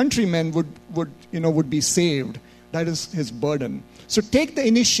 but my countrymen would be saved. That is his burden. So take the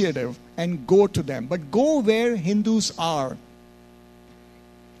initiative and go to them. But go where Hindus are.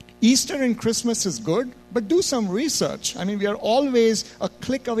 Easter and Christmas is good, but do some research. We are always a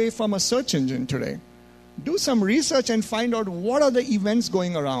click away from a search engine today. Do some research and find out what are the events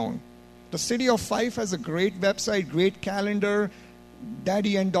going around. The City of Fife has a great website, great calendar,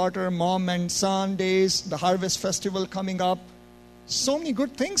 daddy and daughter, mom and son days, the Harvest Festival coming up. So many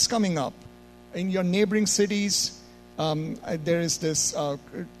good things coming up. In your neighboring cities, there is this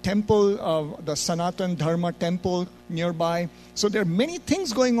temple, the Sanatan Dharma temple nearby. So there are many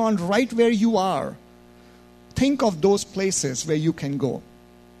things going on right where you are. Think of those places where you can go.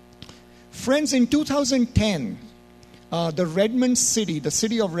 Friends, in 2010, the Redmond city, the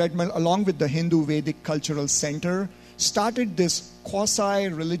city of Redmond, along with the Hindu Vedic Cultural Center, started this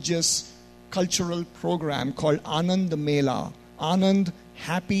quasi-religious cultural program called Anand Mela. Anand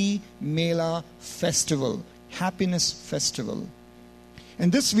Happy Mela Festival. Happiness Festival.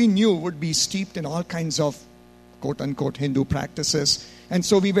 And this we knew would be steeped in all kinds of quote-unquote Hindu practices. And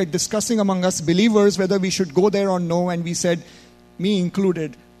so we were discussing among us believers whether we should go there or no. And we said, me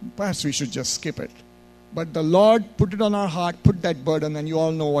included, perhaps we should just skip it. But the Lord put it on our heart, put that burden, and you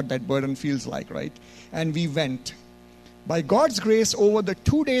all know what that burden feels like, right? And we went. By God's grace, over the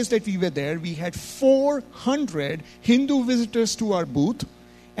 2 days that we were there, we had 400 Hindu visitors to our booth.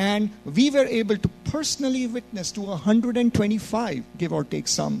 And we were able to personally witness to 125, give or take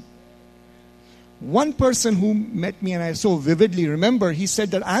some. One person who met me, and I so vividly remember, he said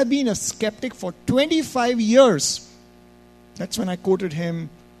that I've been a skeptic for 25 years. That's when I quoted him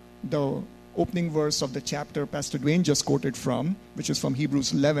the opening verse of the chapter Pastor Dwayne just quoted from, which is from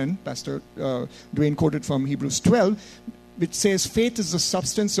Hebrews 11. Pastor Dwayne quoted from Hebrews 12, which says, faith is the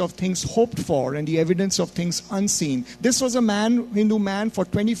substance of things hoped for and the evidence of things unseen. This was a man, Hindu man, for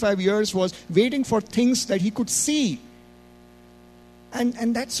 25 years was waiting for things that he could see.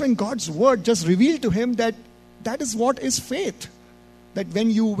 And that's when God's word just revealed to him that is what is faith. That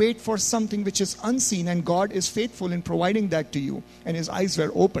when you wait for something which is unseen, and God is faithful in providing that to you, and his eyes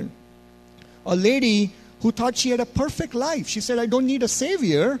were open. A lady who thought she had a perfect life. She said, I don't need a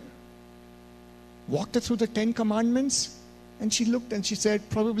savior. Walked her through the 10 commandments. And she looked and she said,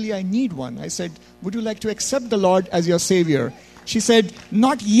 probably I need one. I said, would you like to accept the Lord as your savior? She said,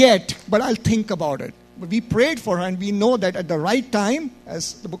 not yet, but I'll think about it. But we prayed for her, and we know that at the right time,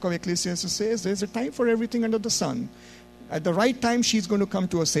 as the book of Ecclesiastes says, there's a time for everything under the sun. At the right time, she's going to come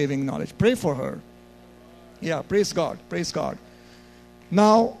to a saving knowledge. Pray for her. Yeah, praise God. Praise God.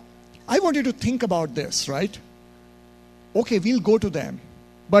 Now, I want you to think about this, right? Okay, we'll go to them.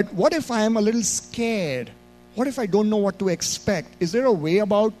 But what if I am a little scared? What if I don't know what to expect? Is there a way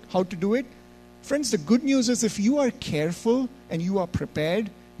about how to do it? Friends, the good news is if you are careful and you are prepared,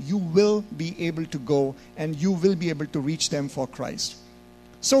 you will be able to go and you will be able to reach them for Christ.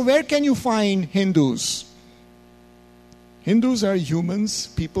 So where can you find Hindus? Hindus are humans,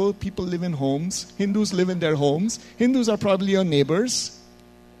 people live in homes. Hindus live in their homes. Hindus are probably your neighbors.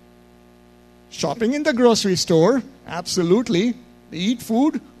 Shopping in the grocery store, absolutely. They eat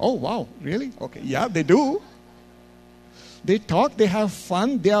food. Oh, wow, really? Okay, yeah, they do. They talk, they have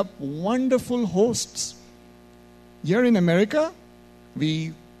fun, they are wonderful hosts. Here in America,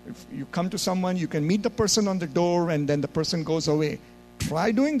 if you come to someone, you can meet the person on the door and then the person goes away.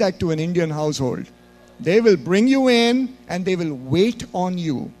 Try doing that to an Indian household. They will bring you in and they will wait on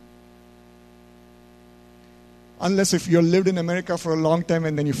you. Unless if you lived in America for a long time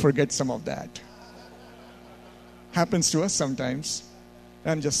and then you forget some of that. Happens to us sometimes.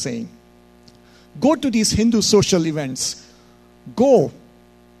 I'm just saying. Go to these Hindu social events. Go.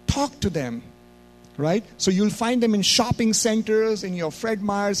 Talk to them. Right? So you'll find them in shopping centers, in your Fred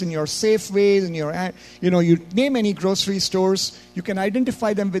Meyers, in your Safeways, in your, you name any grocery stores. You can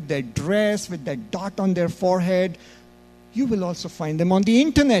identify them with their dress, with that dot on their forehead. You will also find them on the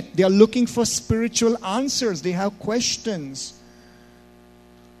internet. They are looking for spiritual answers. They have questions.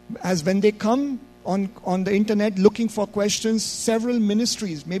 As when they come on the internet looking for questions, several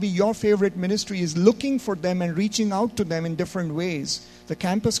ministries, maybe your favorite ministry, is looking for them and reaching out to them in different ways. The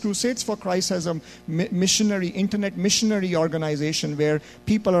Campus Crusades for Christ has a internet missionary organization where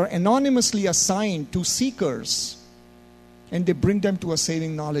people are anonymously assigned to seekers and they bring them to a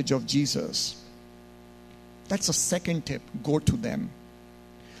saving knowledge of Jesus. That's a second tip. Go to them.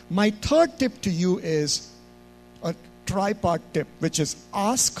 My third tip to you is a tripart tip, which is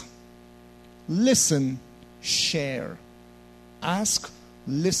ask, listen, share. Ask,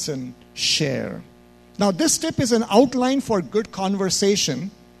 listen, share. Now, this tip is an outline for good conversation.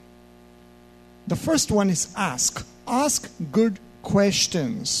 The first one is ask. Ask good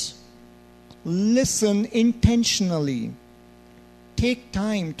questions. Listen intentionally. Take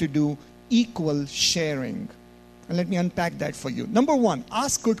time to do equal sharing. And let me unpack that for you. Number one,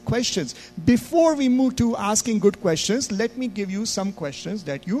 ask good questions. Before we move to asking good questions, let me give you some questions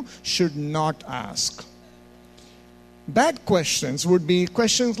that you should not ask. Bad questions would be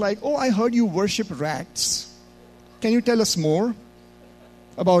questions like, oh, I heard you worship rats. Can you tell us more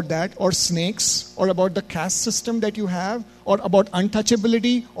about that? Or snakes? Or about the caste system that you have? Or about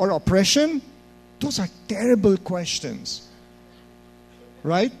untouchability or oppression? Those are terrible questions.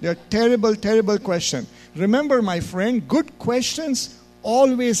 Right? They're terrible, terrible questions. Remember, my friend, good questions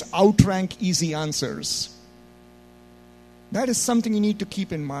always outrank easy answers. That is something you need to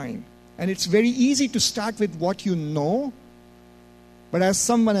keep in mind. And it's very easy to start with what you know. But as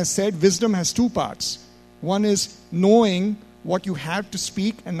someone has said, wisdom has two parts. One is knowing what you have to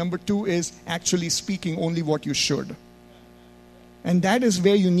speak. And number two is actually speaking only what you should. And that is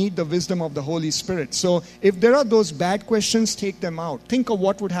where you need the wisdom of the Holy Spirit. So if there are those bad questions, take them out. Think of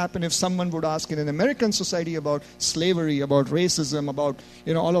what would happen if someone would ask in an American society about slavery, about racism, about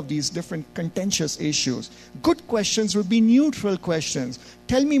all of these different contentious issues. Good questions would be neutral questions.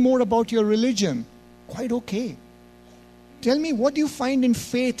 Tell me more about your religion. Quite okay. Tell me, what do you find in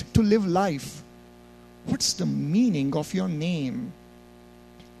faith to live life? What's the meaning of your name?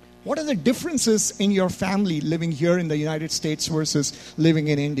 What are the differences in your family living here in the United States versus living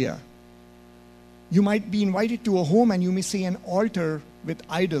in India? You might be invited to a home and you may see an altar with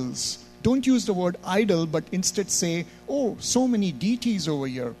idols. Don't use the word idol, but instead say, oh, so many deities over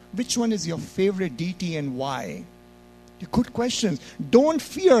here. Which one is your favorite deity and why? Good questions. Don't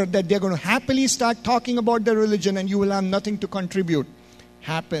fear that they're going to happily start talking about their religion and you will have nothing to contribute.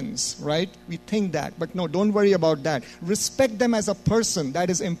 Happens, right? We think that, but no, don't worry about that. Respect them as a person.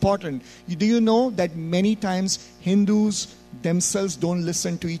 That is important. Do you know that many times Hindus themselves don't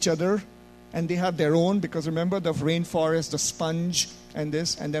listen to each other and they have their own, because remember the rainforest, the sponge and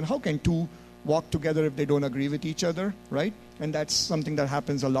this, and then how can two walk together if they don't agree with each other, right? And that's something that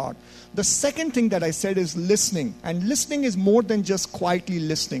happens a lot. The second thing that I said is listening. And listening is more than just quietly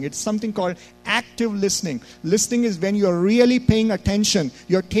listening. It's something called active listening. Listening is when you're really paying attention.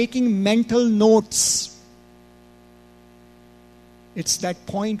 You're taking mental notes. It's that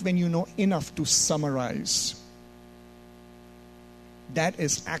point when you know enough to summarize. That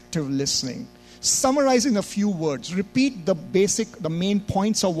is active listening. Summarize in a few words. Repeat the main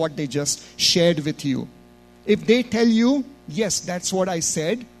points of what they just shared with you. If they tell you, yes, that's what I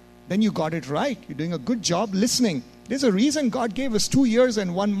said, then you got it right. You're doing a good job listening. There's a reason God gave us 2 ears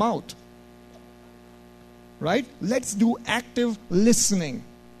and 1 mouth. Right? Let's do active listening.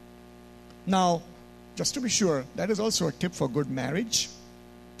 Now, just to be sure, that is also a tip for good marriage,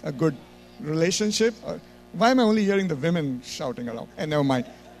 a good relationship. Why am I only hearing the women shouting around? And never mind.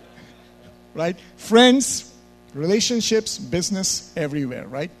 right? Friends, relationships, business, everywhere,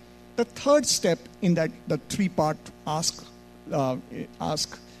 right? The third step in that, the three-part ask,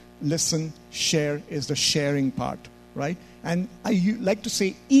 listen, share is the sharing part, right? And I like to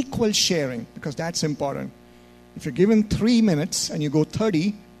say equal sharing because that's important. If you're given 3 minutes and you go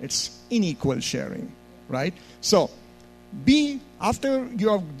 30, it's unequal sharing, right? So, after you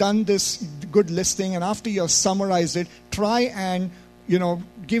have done this good listening and after you have summarized it, try and,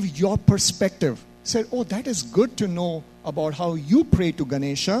 give your perspective. Say, oh, that is good to know about how you pray to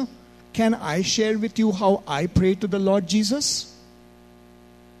Ganesha. Can I share with you how I pray to the Lord Jesus?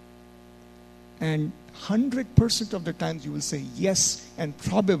 And 100% of the times you will say yes, and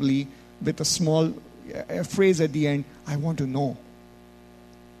probably with a small phrase at the end, I want to know.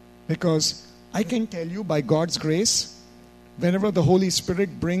 Because I can tell you by God's grace, whenever the Holy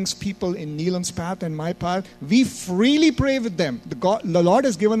Spirit brings people in Neelam's path and my path, we freely pray with them. The Lord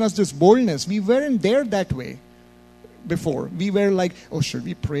has given us this boldness. We weren't there that way before. We were like, oh, should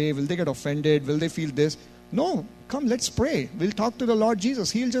we pray? Will they get offended? Will they feel this? No, come, let's pray. We'll talk to the Lord Jesus.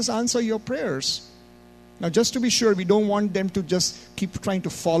 He'll just answer your prayers. Now, just to be sure, we don't want them to just keep trying to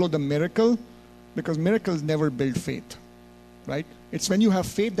follow the miracle, because miracles never build faith, right? It's when you have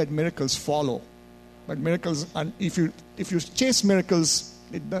faith that miracles follow. But miracles, if you chase miracles,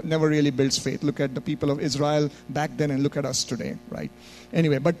 it never really builds faith. Look at the people of Israel back then and look at us today, right?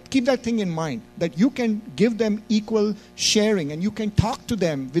 Anyway, but keep that thing in mind, that you can give them equal sharing and you can talk to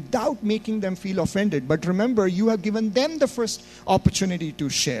them without making them feel offended. But remember, you have given them the first opportunity to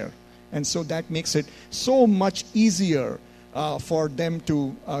share. And so that makes it so much easier for them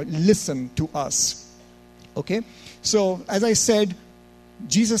to listen to us. Okay? So, as I said,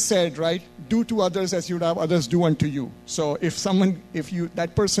 Jesus said, right, do to others as you would have others do unto you. So if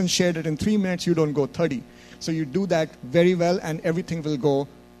that person shared it in 3 minutes, you don't go 30. So you do that very well and everything will go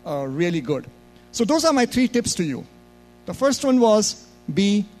really good. So those are my 3 tips to you. The first one was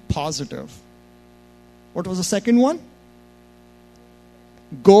be positive. What was the second one?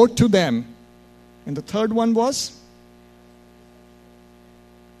 Go to them. And the third one was?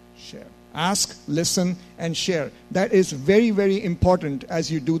 Share. Ask, listen, and share. That is very, very important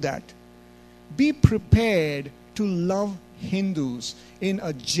as you do that. Be prepared to love Hindus in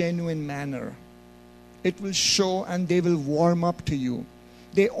a genuine manner. It will show and they will warm up to you.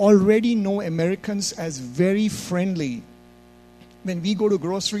 They already know Americans as very friendly. When we go to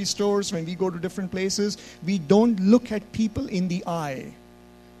grocery stores, when we go to different places, we don't look at people in the eye.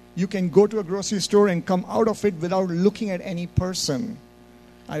 You can go to a grocery store and come out of it without looking at any person.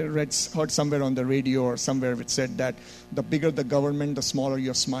 I heard somewhere on the radio or somewhere it said that the bigger the government, the smaller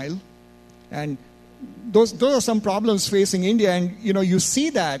your smile. And those are some problems facing India. And, you see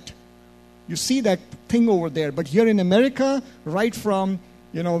that. You see that thing over there. But here in America, right from,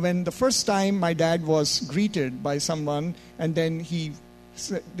 when the first time my dad was greeted by someone, and then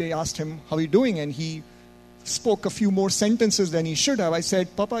they asked him, how are you doing? And he spoke a few more sentences than he should have. I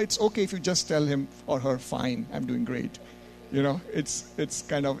said, Papa, it's okay if you just tell him or her, fine, I'm doing great. It's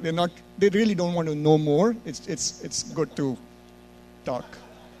kind of, they really don't want to know more. It's good to talk.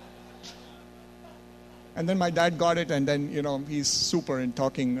 And then my dad got it, and then, he's super in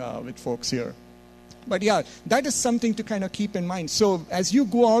talking with folks here. But yeah, that is something to kind of keep in mind. So as you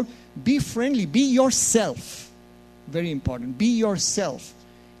go out, be friendly, be yourself. Very important. Be yourself.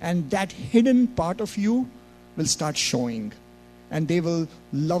 And that hidden part of you will start showing. And they will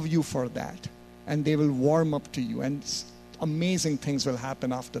love you for that. And they will warm up to you. And amazing things will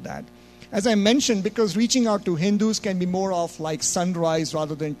happen after that. As I mentioned, because reaching out to Hindus can be more of like sunrise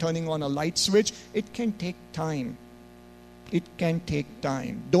rather than turning on a light switch, it can take time. It can take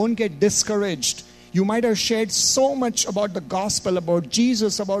time. Don't get discouraged. You might have shared so much about the gospel, about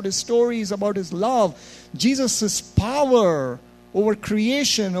Jesus, about his stories, about his love. Jesus' power over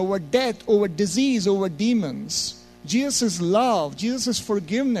creation, over death, over disease, over demons. Jesus' love, Jesus'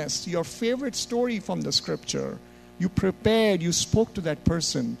 forgiveness, your favorite story from the scripture. You prepared, you spoke to that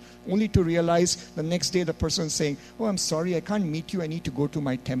person, only to realize the next day the person saying, oh, I'm sorry, I can't meet you, I need to go to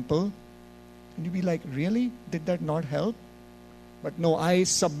my temple. And you'd be like, really? Did that not help? But no, I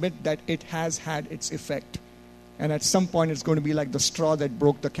submit that it has had its effect. And at some point it's going to be like the straw that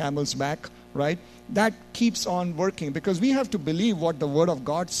broke the camel's back, right? That keeps on working because we have to believe what the Word of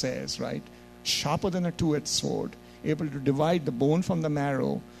God says, right? Sharper than a two-edged sword, able to divide the bone from the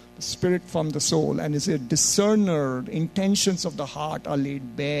marrow, the spirit from the soul, and is a discerner. Intentions of the heart are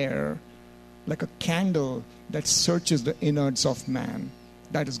laid bare like a candle that searches the innards of man.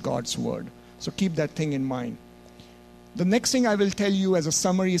 That is God's Word. So keep that thing in mind. The next thing I will tell you as a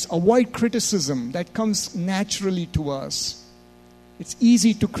summary is avoid criticism that comes naturally to us. It's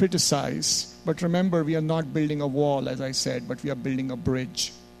easy to criticize, but remember, we are not building a wall, as I said, but we are building a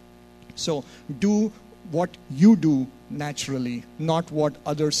bridge. So do what you do naturally, not what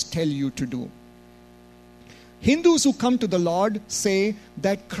others tell you to do. Hindus who come to the Lord say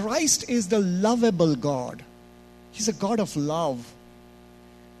that Christ is the lovable God. He's a God of love.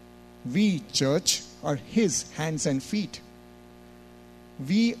 We, church, are His hands and feet.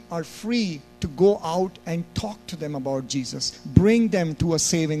 We are free to go out and talk to them about Jesus, bring them to a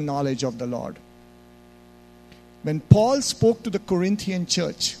saving knowledge of the Lord. When Paul spoke to the Corinthian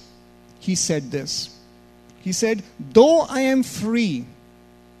church, he said this. He said, though I am free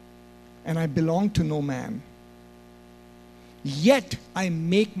and I belong to no man, yet I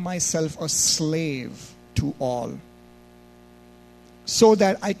make myself a slave to all, so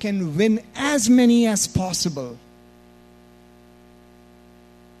that I can win as many as possible.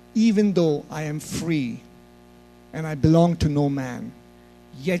 Even though I am free and I belong to no man,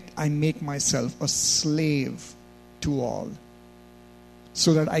 yet I make myself a slave to all,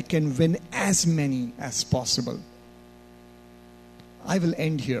 so that I can win as many as possible. I will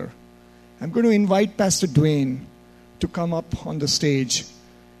end here. I'm going to invite Pastor Dwayne to come up on the stage,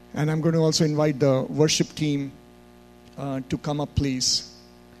 and I'm going to also invite the worship team to come up, please.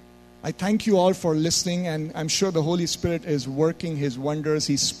 I thank you all for listening, and I'm sure the Holy Spirit is working His wonders.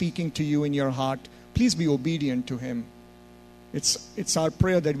 He's speaking to you in your heart. Please be obedient to Him. It's our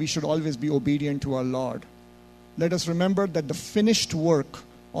prayer that we should always be obedient to our Lord. Let us remember that the finished work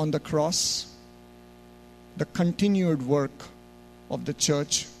on the cross, the continued work of the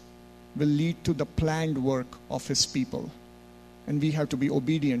church, will lead to the planned work of His people. And we have to be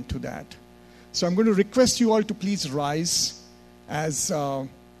obedient to that. So I'm going to request you all to please rise as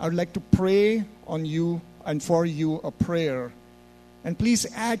I would like to pray on you and for you a prayer. And please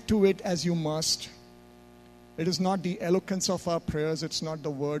add to it as you must. It is not the eloquence of our prayers, it's not the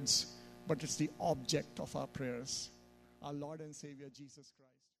words, but it's the object of our prayers. Our Lord and Savior Jesus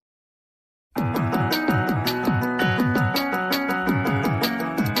Christ.